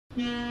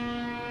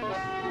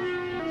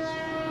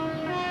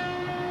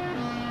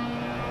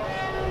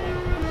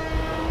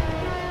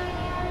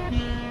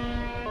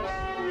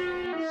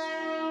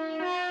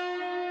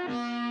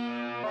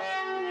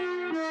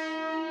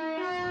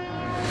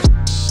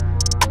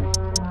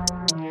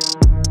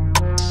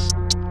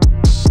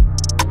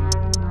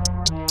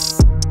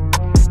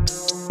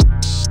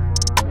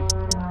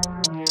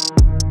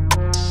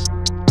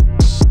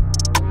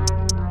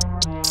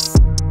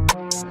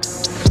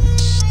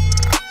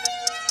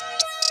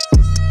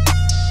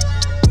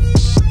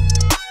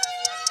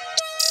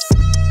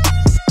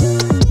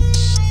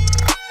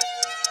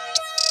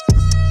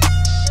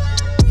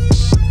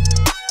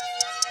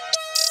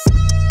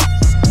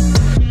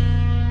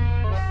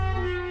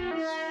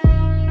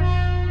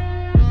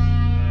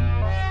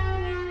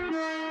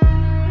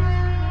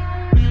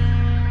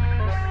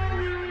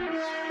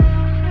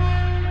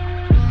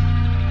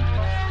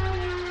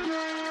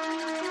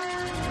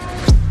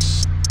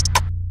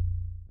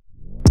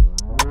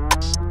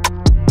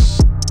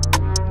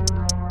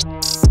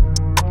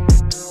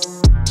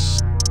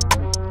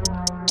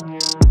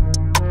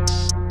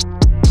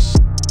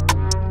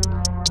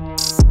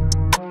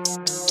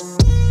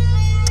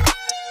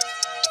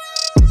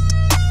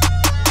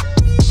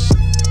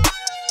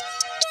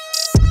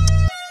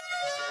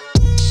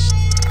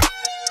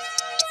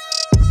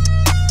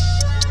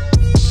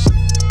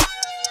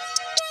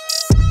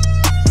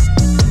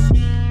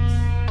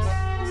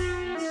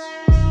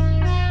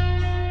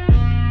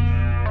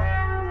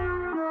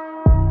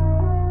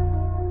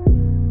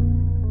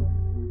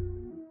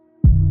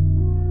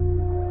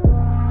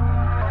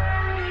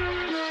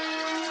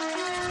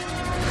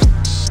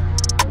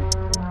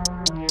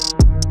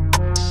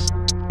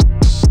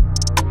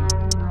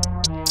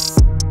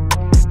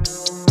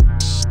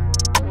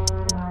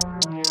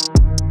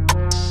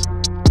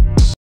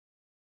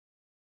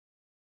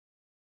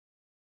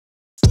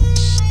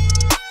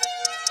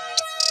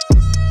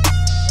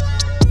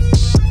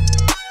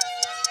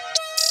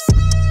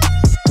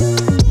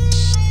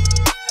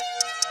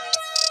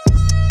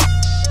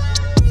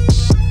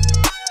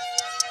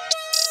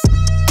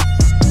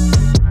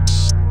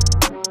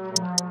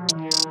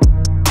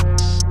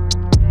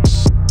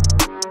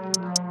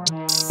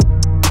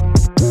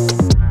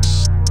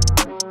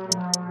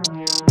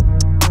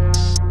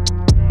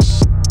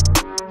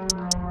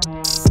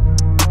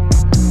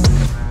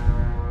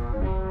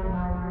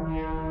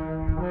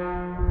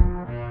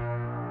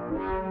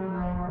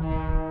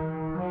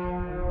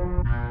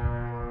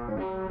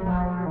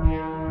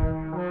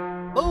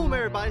Boom,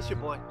 everybody, it's your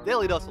boy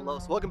Daily Dose of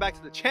Los. Welcome back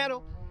to the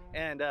channel,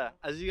 and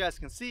as you guys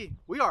can see,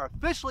 we are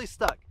officially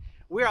stuck.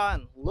 We're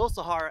on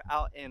Sahara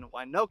out in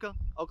Waynoka,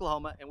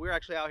 Oklahoma, and we're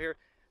actually out here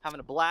having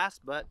a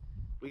blast, but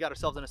we got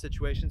ourselves in a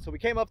situation. So we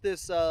came up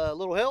this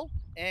little hill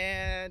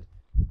and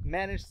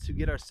managed to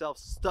get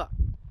ourselves stuck.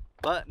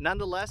 But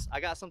nonetheless, I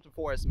got something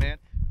for us, man.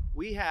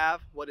 We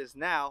have what is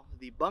now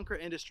the Bunker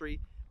Industry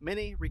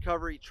mini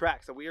recovery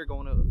tracks that we are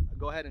going to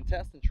go ahead and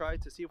test and try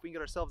to see if we can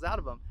get ourselves out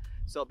of them.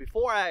 So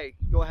before I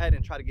go ahead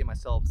and try to get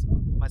myself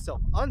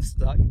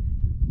unstuck,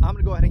 I'm going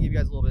to go ahead and give you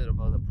guys a little bit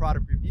of the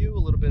product review, a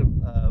little bit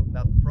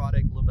about the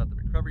product, a little about the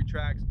recovery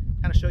tracks,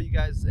 kind of show you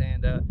guys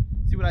and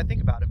see what I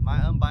think about it, my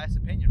unbiased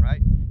opinion,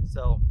 right?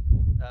 So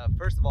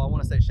first of all, I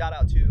want to say shout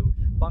out to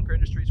Bunker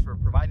Industries for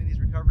providing these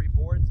recovery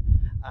boards.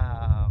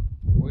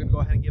 We're going to go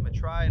ahead and give them a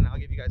try, and I'll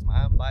give you guys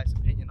my unbiased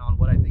opinion on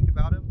what I think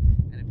about them,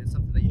 and if it's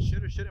something that you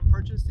should or shouldn't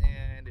purchase,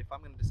 and if I'm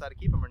going to decide to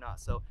keep them or not.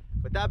 So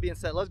with that being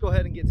said, let's go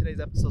ahead and get today's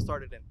episode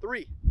started in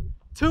 3,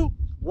 2,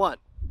 1.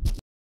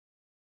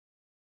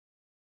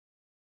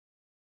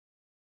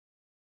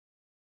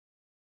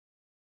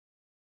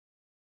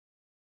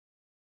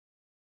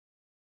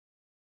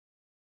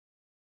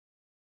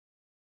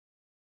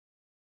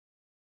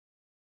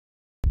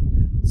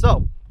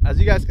 So as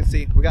you guys can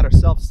see, we got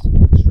ourselves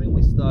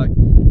extremely stuck,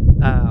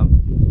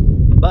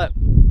 but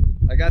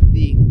I got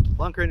the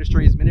Bunker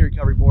Industries mini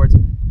recovery boards.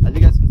 As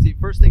you guys can see,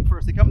 first thing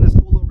first, they come in this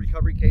cool little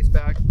recovery case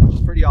bag, which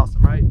is pretty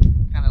awesome, right?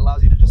 Kind of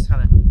allows you to just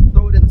kind of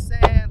throw it in the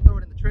sand, throw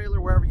it in the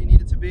trailer, wherever you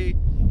need it to be,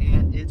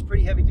 and it's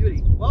pretty heavy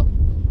duty. Well,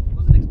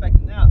 wasn't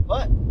expecting that,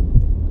 but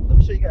let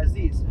me show you guys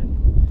these.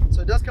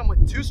 So it does come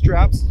with 2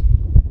 straps,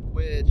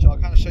 which I'll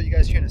kind of show you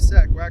guys here in a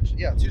sec. We're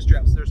actually, yeah, 2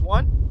 straps. There's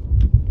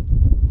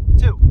 1,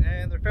 2,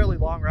 and they're fairly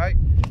long, right?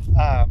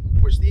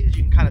 Which these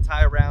you can kind of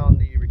tie around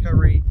the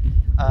recovery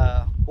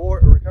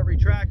board or recovery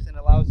tracks, and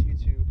allows you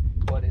to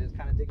what is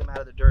kind of dig them out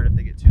of the dirt if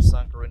they get too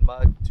sunk or in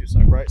mud, too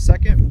sunk, right?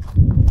 Second,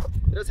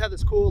 it does have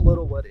this cool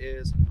little what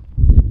is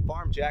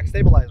farm jack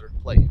stabilizer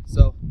plate.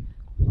 So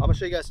I'm gonna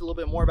show you guys a little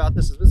bit more about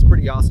this. This is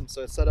pretty awesome.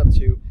 So it's set up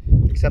to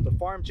accept a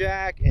farm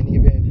jack and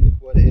even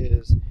what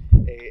is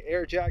a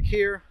air jack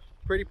here.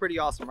 Pretty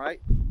awesome,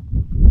 right?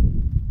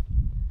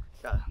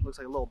 Got, looks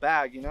like a little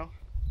bag, you know.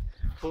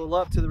 Pull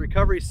up to the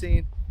recovery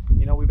scene.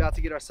 You know, we're about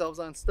to get ourselves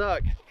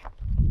unstuck.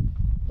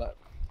 But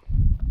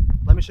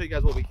let me show you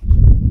guys what we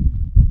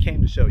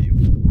came to show you.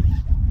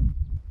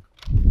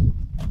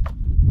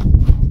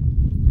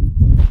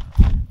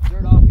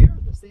 Dirt off here,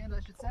 the sand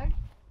I should say.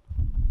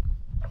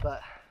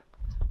 But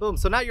Boom.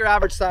 So not your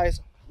average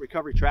size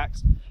recovery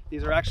tracks.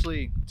 These are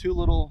actually two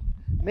little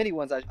mini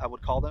ones, I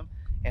would call them,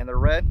 and they're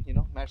red. You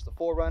know, match the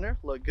 4Runner.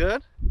 Look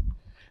good.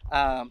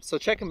 So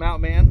check them out,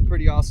 man.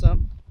 Pretty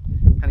awesome.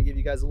 Kind of give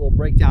you guys a little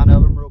breakdown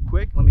of them real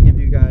quick. Let me give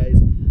you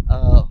guys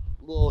a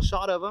little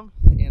shot of them,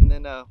 and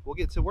then we'll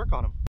get to work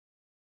on them.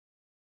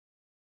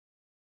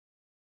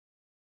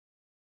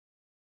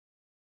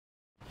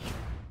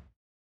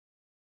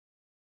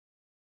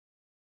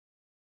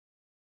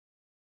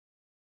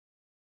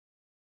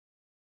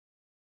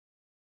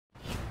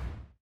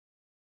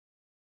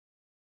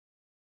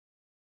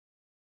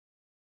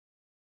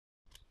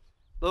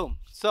 Boom.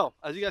 So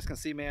as you guys can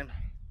see, man,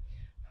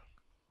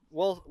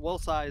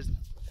 well-sized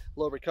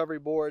low recovery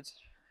boards.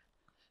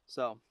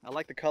 So I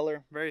like the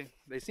color.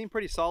 They seem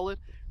pretty solid,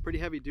 pretty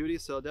heavy duty,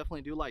 so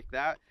definitely do like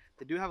that.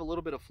 They do have a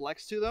little bit of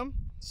flex to them,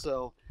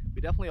 so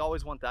we definitely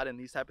always want that in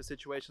these type of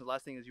situations. The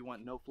last thing is you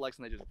want no flex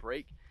and they just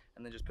break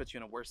and then just puts you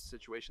in a worse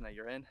situation that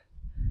you're in.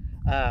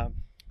 I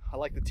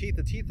like the teeth.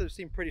 The teeth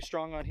seem pretty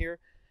strong on here.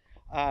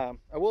 I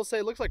will say,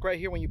 it looks like right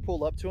here when you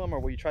pull up to them, or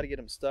where you try to get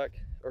them stuck,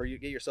 or you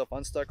get yourself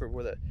unstuck, or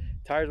where the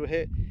tires will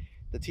hit,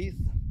 the teeth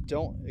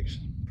don't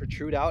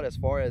protrude out as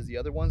far as the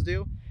other ones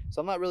do.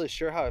 So I'm not really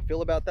sure how I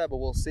feel about that, but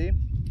we'll see.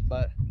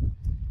 But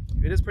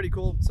it is pretty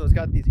cool. So it's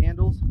got these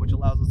handles, which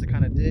allows us to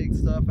kind of dig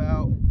stuff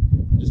out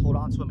and just hold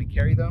on to them and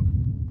carry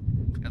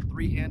them. It's got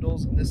 3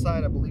 handles, and this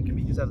side I believe can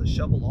be used as a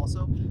shovel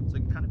also, so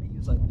it can kind of be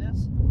used like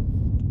this.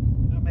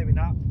 No, maybe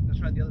not. Let's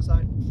try the other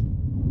side.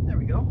 There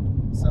we go.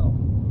 So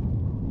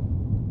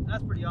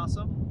that's pretty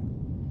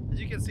awesome.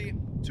 As you can see,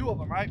 2 of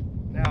them, right?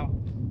 Now,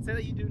 say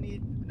that you do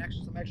need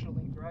some extra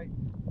length, right?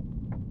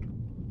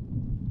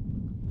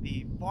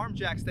 The farm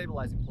jack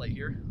stabilizing plate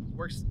here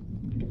works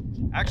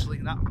actually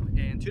not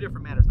in 2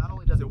 different manners. Not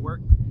only does it work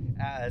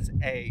as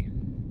a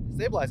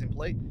stabilizing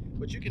plate,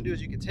 what you can do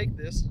is you can take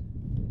this,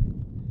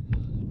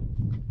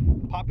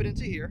 pop it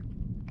into here,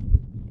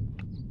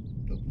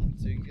 so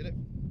you can get it.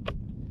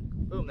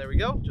 Boom, there we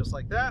go, just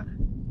like that.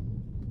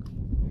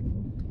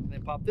 And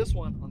then pop this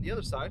one on the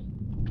other side.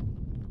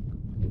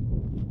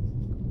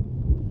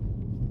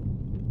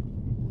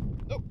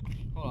 Oh,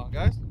 hold on,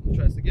 guys. Let's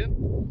try this again.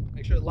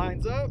 Make sure it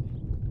lines up.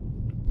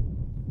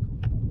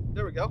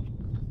 There we go.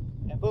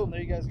 And boom,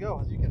 there you guys go.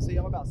 As you can see,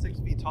 I'm about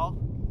 6 feet tall,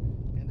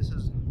 and this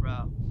is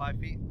 5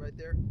 feet right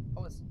there.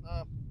 Oh, it's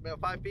about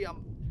 5 feet.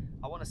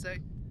 I want to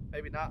say,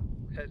 maybe not.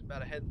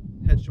 About a head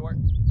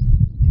short. Give you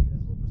guys a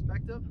little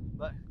perspective,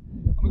 but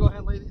I'm gonna go ahead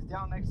and lay these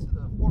down next to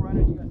the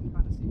 4Runner. You guys can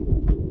kind of see.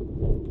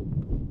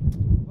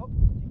 Oh,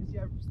 you can see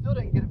I still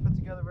didn't get it put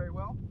together very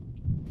well.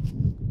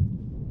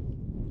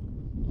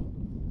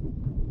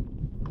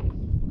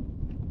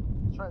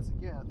 Let's try this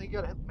again. I think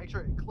you gotta make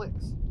sure it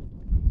clicks.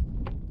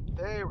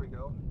 There we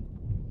go.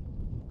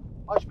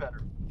 Much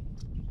better.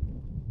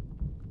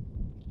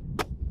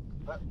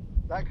 But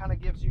that kind of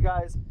gives you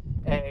guys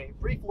a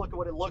brief look at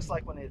what it looks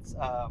like when it's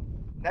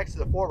next to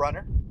the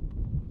 4Runner.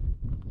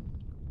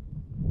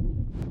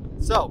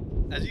 So,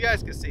 as you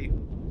guys can see,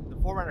 the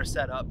 4Runner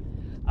setup,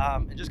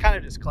 and just kind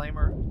of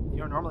disclaimer,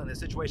 you know, normally in a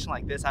situation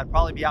like this, I'd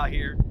probably be out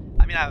here.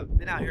 I mean, I've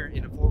been out here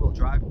in a 4-wheel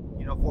drive,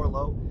 you know, 4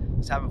 low,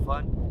 just having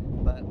fun.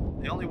 But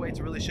the only way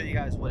to really show you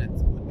guys what it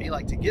would be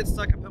like to get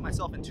stuck, I put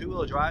myself in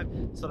 2-wheel drive.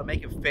 So to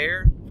make it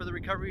fair for the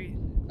recovery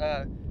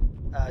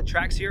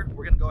tracks here,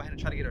 we're gonna go ahead and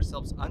try to get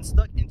ourselves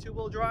unstuck in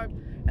 2-wheel drive.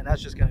 And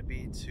that's just gonna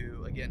be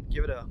to, again,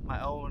 give it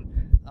my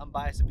own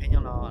unbiased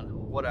opinion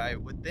on what I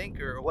would think,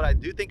 or what I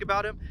do think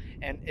about them,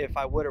 and if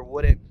I would or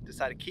wouldn't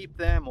decide to keep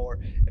them, or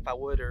if I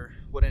would or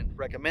wouldn't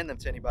recommend them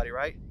to anybody,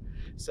 right?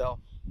 So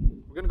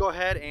we're gonna go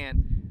ahead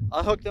and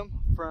unhook them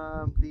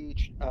from the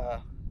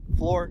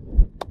floor,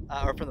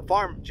 or from the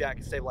farm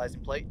jack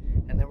stabilizing plate,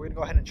 and then we're gonna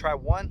go ahead and try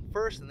 1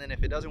 first, and then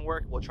if it doesn't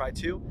work, we'll try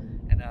 2,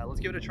 and let's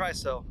give it a try.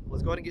 So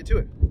let's go ahead and get to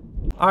it.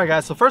 All right,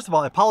 guys, so first of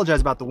all, I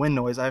apologize about the wind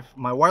noise.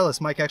 My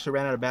wireless mic actually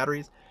ran out of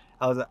batteries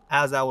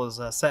as I was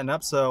setting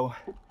up, so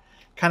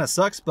kind of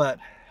sucks, but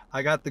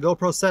I got the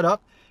GoPro set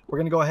up. We're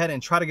gonna go ahead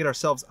and try to get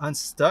ourselves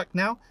unstuck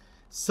now.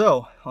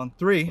 So on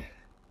 3,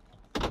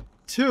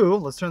 2,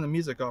 let's turn the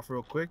music off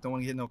real quick. Don't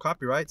want to get no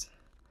copyrights.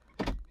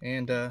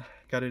 And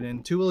got it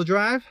in 2-wheel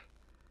drive,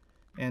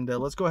 and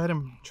let's go ahead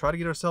and try to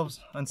get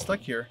ourselves unstuck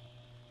here.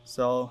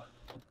 So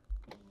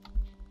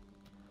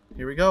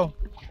here we go.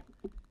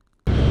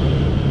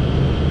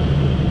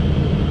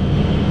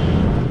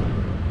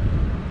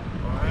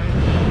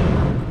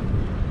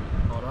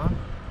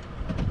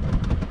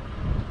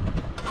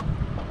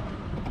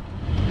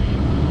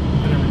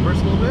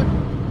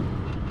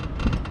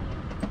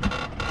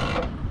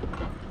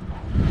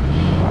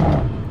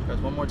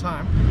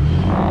 Time.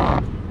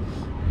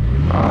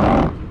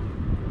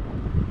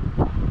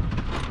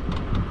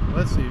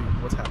 Let's see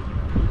what's happening.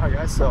 All right,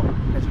 guys, so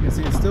as you can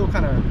see,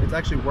 it's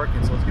actually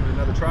working, so let's give it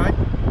another try.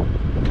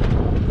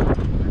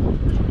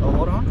 Oh,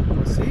 hold on,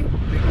 let's see. I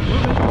think we're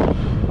moving.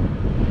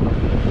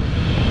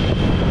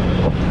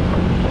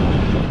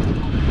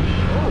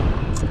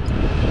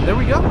 Oh, there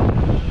we go.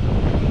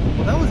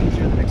 Well, that was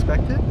easier than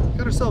expected.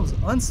 Got ourselves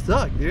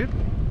unstuck, dude.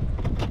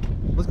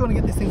 Let's go and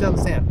get these things out of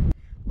the sand.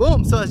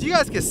 Boom, so as you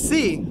guys can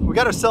see, we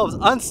got ourselves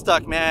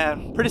unstuck,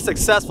 man. Pretty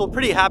successful,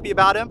 pretty happy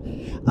about him.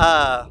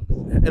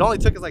 It only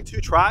took us like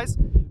 2 tries,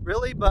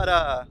 really,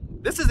 but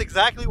this is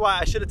exactly why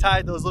I should have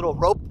tied those little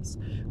ropes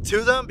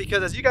to them,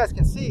 because as you guys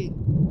can see,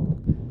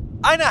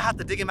 I now have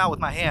to dig him out with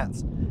my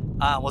hands.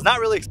 Was not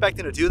really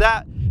expecting to do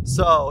that.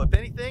 So if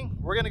anything,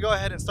 we're gonna go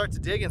ahead and start to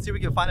dig and see if we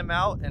can find them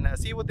out and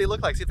see what they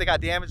look like, see if they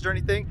got damaged or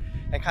anything,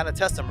 and kind of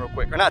test them real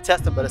quick. Or not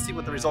test them, but see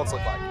what the results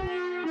look like.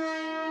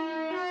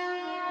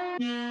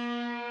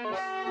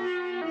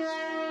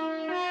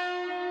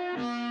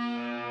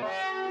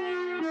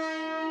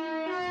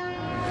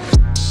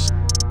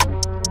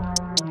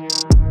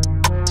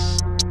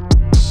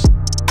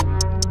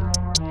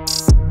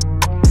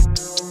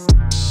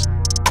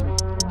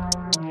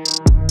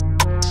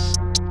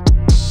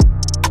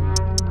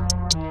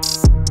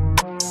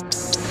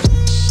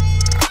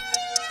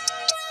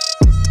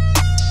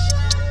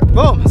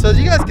 Boom, so as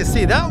you guys can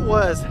see, that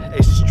was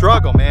a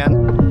struggle,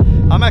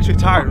 man. I'm actually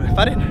tired. If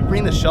I didn't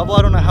bring the shovel,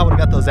 I don't know how I would have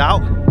got those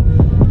out.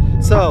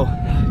 So,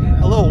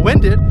 a little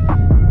winded,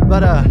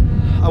 but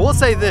I will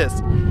say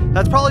this.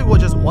 That's probably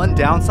just one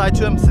downside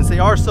to them, since they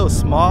are so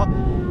small,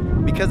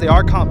 because they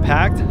are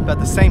compact, but at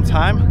the same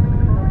time,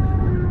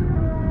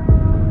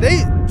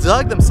 they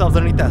dug themselves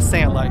underneath that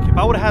sand. Like, if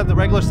I would have had the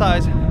regular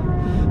size,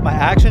 my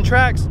action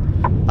tracks,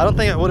 I don't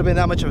think it would have been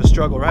that much of a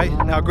struggle, right?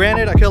 Now,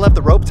 granted, I could have left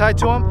the rope tied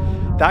to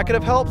them. That could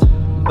have helped,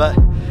 but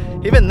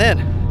even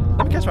then,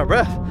 let me catch my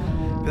breath,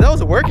 because that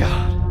was a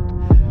workout.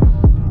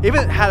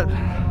 Even had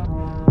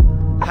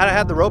I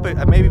had the rope,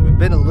 it maybe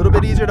been a little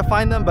bit easier to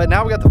find them, but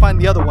now we got to find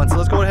the other one. So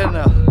let's go ahead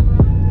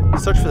and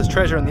search for this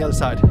treasure on the other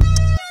side.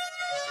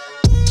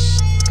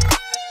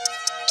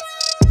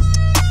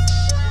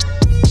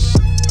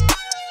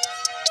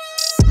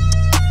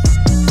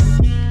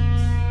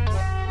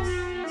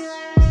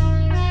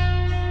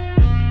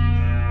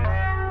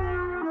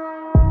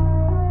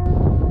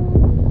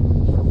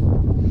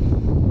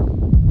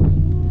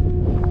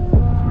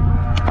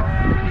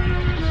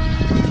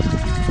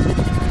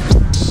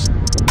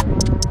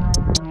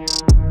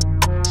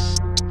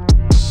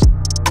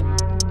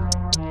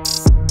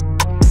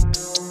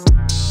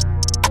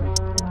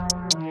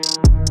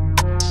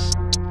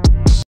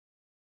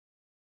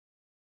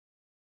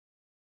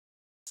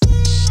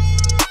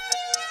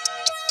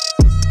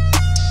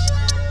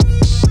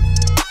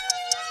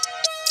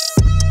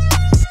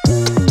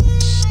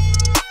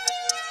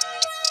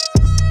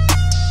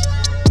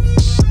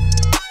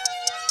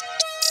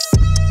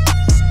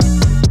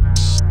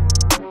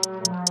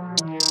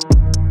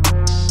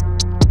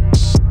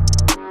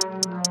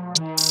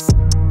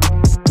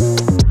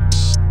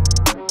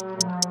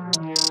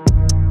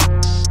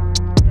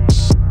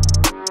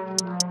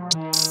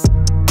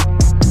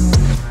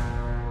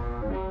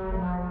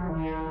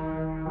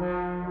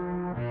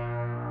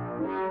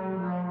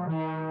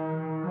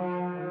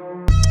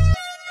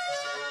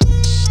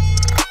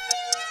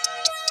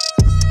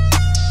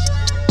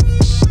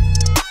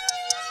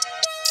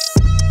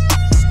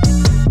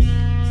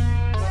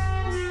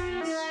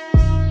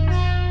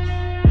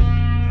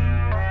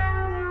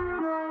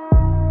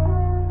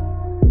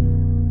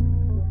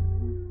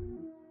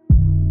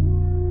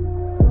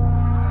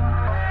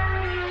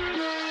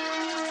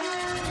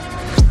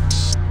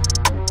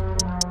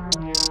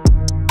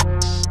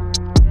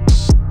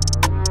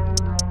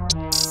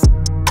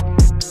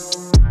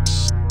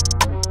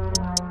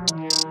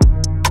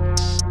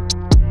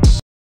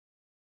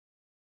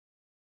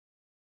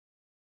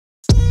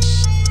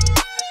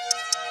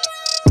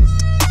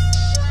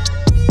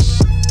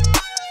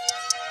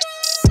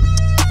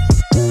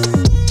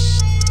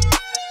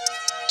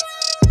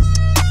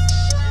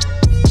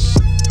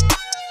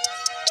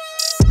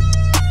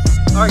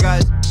 Alright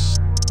guys,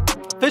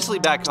 officially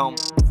back home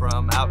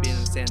from out being in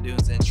the sand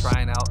dunes and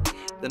trying out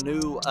the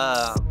new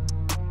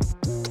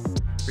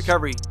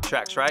recovery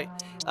tracks, right?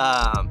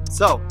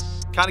 So,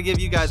 kind of give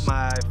you guys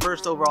my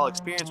first overall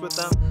experience with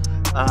them.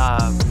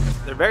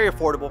 They're very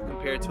affordable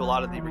compared to a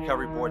lot of the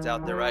recovery boards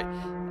out there, right?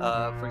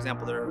 For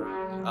example, they're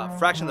a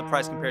fraction of the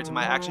price compared to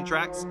my action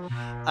tracks.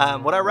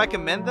 Would I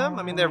recommend them?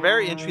 I mean, they're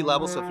very entry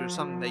level, so if there's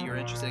something that you're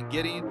interested in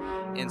getting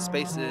in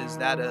spaces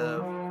that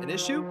of an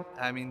issue,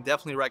 I mean,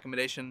 definitely a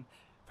recommendation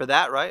for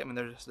that, right? I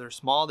mean, they're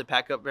small, they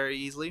pack up very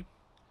easily.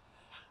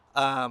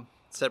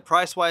 So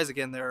price-wise,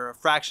 again, they're a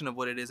fraction of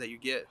what it is that you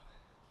get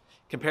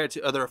compared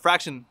to, or they're a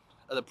fraction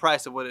of the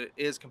price of what it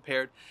is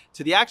compared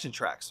to the action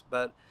tracks,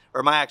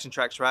 or my action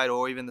tracks, right?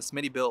 Or even the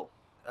Smitty built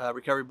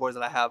recovery boards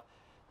that I have,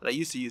 that I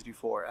used to use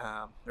before,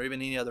 or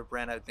even any other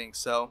brand, I think.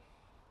 So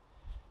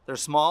they're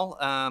small.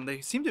 They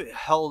seem to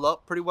hold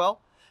up pretty well.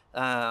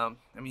 I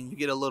mean, you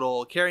get a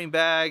little carrying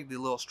bag, the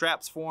little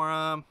straps for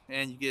them,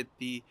 and you get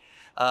the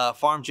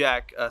farm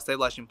jack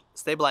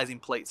stabilizing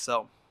plates.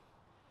 So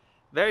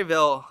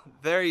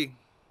very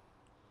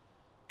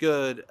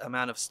good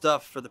amount of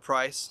stuff for the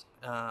price.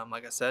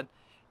 Like I said,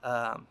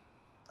 I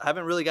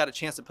haven't really got a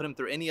chance to put them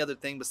through any other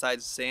thing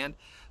besides sand,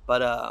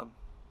 but I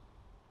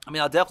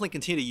mean, I'll definitely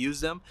continue to use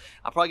them.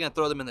 I'm probably gonna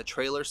throw them in the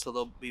trailer, so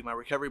they'll be my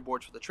recovery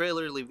boards for the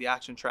trailer, leave the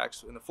action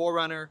tracks in the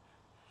 4Runner.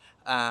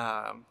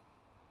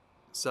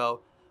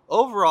 So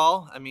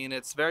overall, I mean,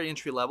 it's very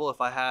entry level.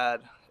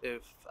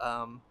 If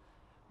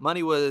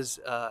money was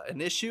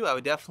an issue, I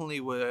would definitely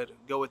would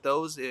go with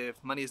those.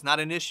 If money is not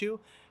an issue,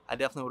 I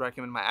definitely would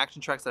recommend my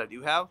action tracks that I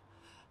do have.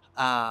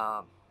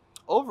 Um,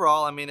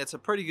 Overall, I mean, it's a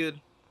pretty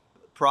good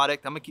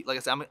product. I'm gonna keep, like I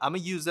said, I'm gonna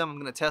use them. I'm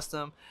gonna test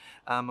them.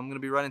 I'm gonna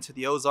be running to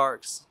the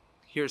Ozarks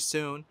here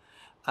soon,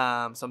 so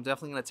I'm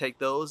definitely gonna take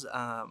those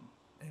and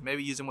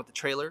maybe use them with the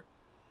trailer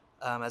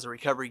as a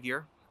recovery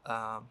gear.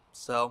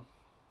 So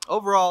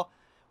overall,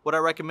 what I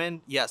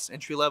recommend, yes,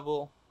 entry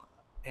level,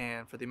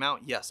 and for the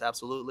amount, yes,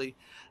 absolutely.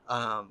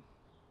 Um,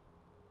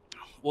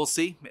 we'll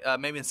see.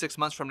 Maybe in 6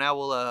 months from now,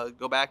 we'll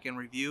go back and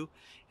review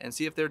and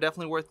see if they're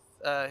definitely worth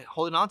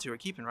holding on to or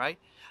keeping, right?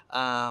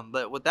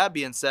 But with that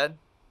being said,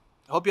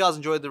 I hope you guys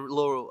enjoyed the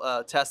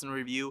little test and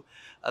review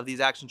of these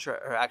action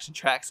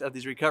tracks of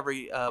these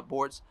recovery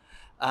boards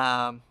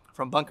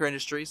from Bunker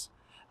Industries.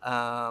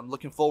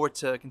 Looking forward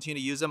to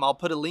continue to use them. I'll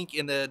put a link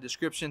in the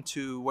description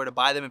to where to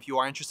buy them if you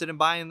are interested in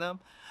buying them,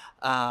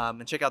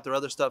 and check out their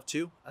other stuff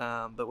too.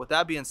 But with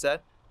that being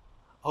said,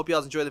 I hope you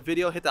guys enjoyed the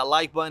video. Hit that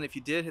like button if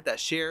you did. Hit that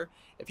share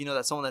if you know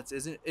that someone that's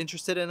isn't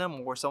interested in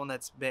them, or someone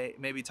that's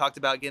maybe talked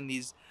about getting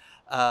these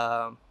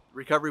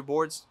recovery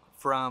boards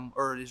from,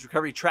 or these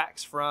recovery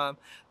tracks from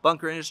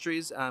Bunker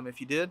Industries.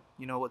 If you did,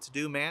 you know what to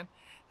do, man.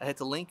 Hit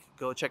the link.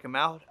 Go check them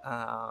out.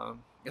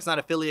 It's not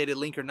affiliated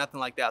link or nothing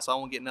like that, so I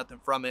won't get nothing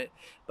from it.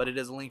 But it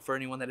is a link for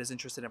anyone that is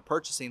interested in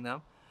purchasing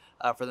them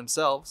for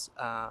themselves.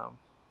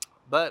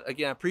 But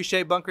again, I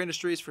appreciate Bunker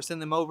Industries for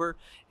sending them over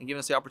and giving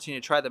us the opportunity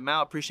to try them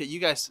out. Appreciate you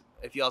guys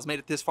if you guys made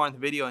it this far in the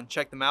video and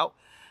check them out.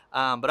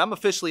 But I'm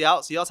officially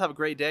out, so you guys have a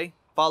great day.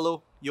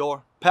 Follow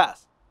your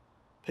path.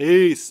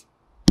 Peace.